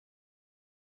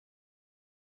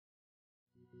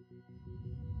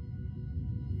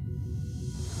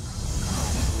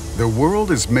The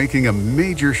world is making a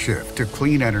major shift to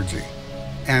clean energy,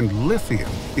 and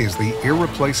lithium is the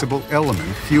irreplaceable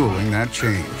element fueling that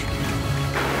change.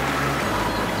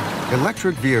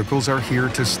 Electric vehicles are here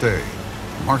to stay.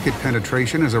 Market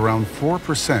penetration is around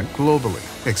 4%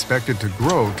 globally, expected to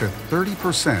grow to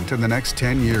 30% in the next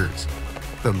 10 years.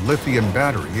 The lithium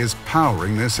battery is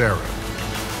powering this era.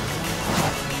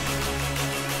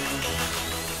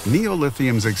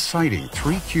 Neo-Lithium's exciting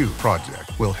 3Q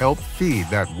project will help feed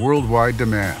that worldwide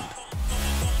demand.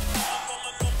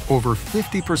 Over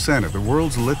 50% of the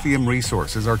world's lithium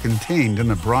resources are contained in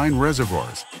the brine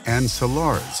reservoirs and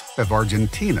salars of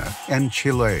Argentina and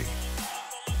Chile.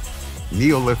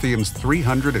 Neo-Lithium's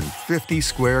 350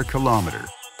 square kilometer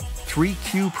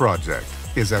 3Q project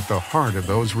is at the heart of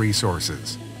those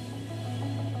resources.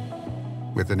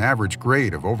 With an average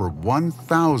grade of over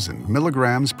 1,000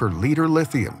 milligrams per liter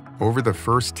lithium over the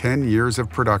first 10 years of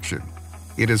production,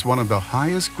 it is one of the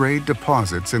highest grade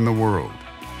deposits in the world.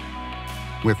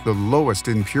 With the lowest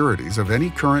impurities of any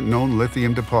current known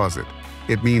lithium deposit,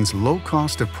 it means low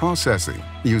cost of processing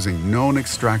using known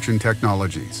extraction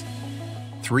technologies.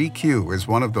 3Q is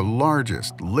one of the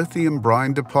largest lithium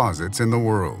brine deposits in the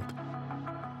world.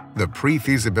 The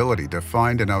pre-feasibility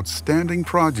defined an outstanding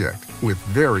project with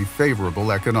very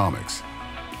favorable economics.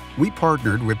 We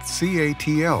partnered with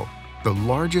CATL, the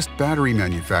largest battery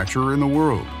manufacturer in the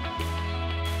world.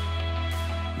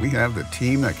 We have the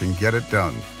team that can get it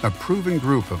done, a proven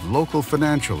group of local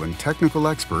financial and technical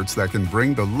experts that can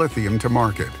bring the lithium to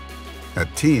market, a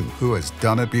team who has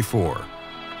done it before.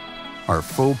 Our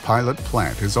full pilot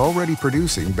plant is already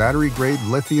producing battery-grade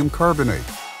lithium carbonate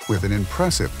with an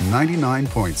impressive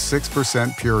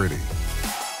 99.6% purity.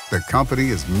 The company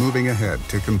is moving ahead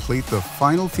to complete the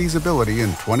final feasibility in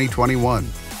 2021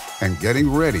 and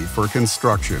getting ready for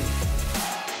construction.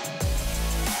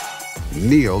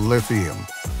 Neo-Lithium,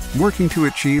 working to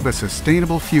achieve a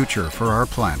sustainable future for our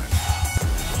planet.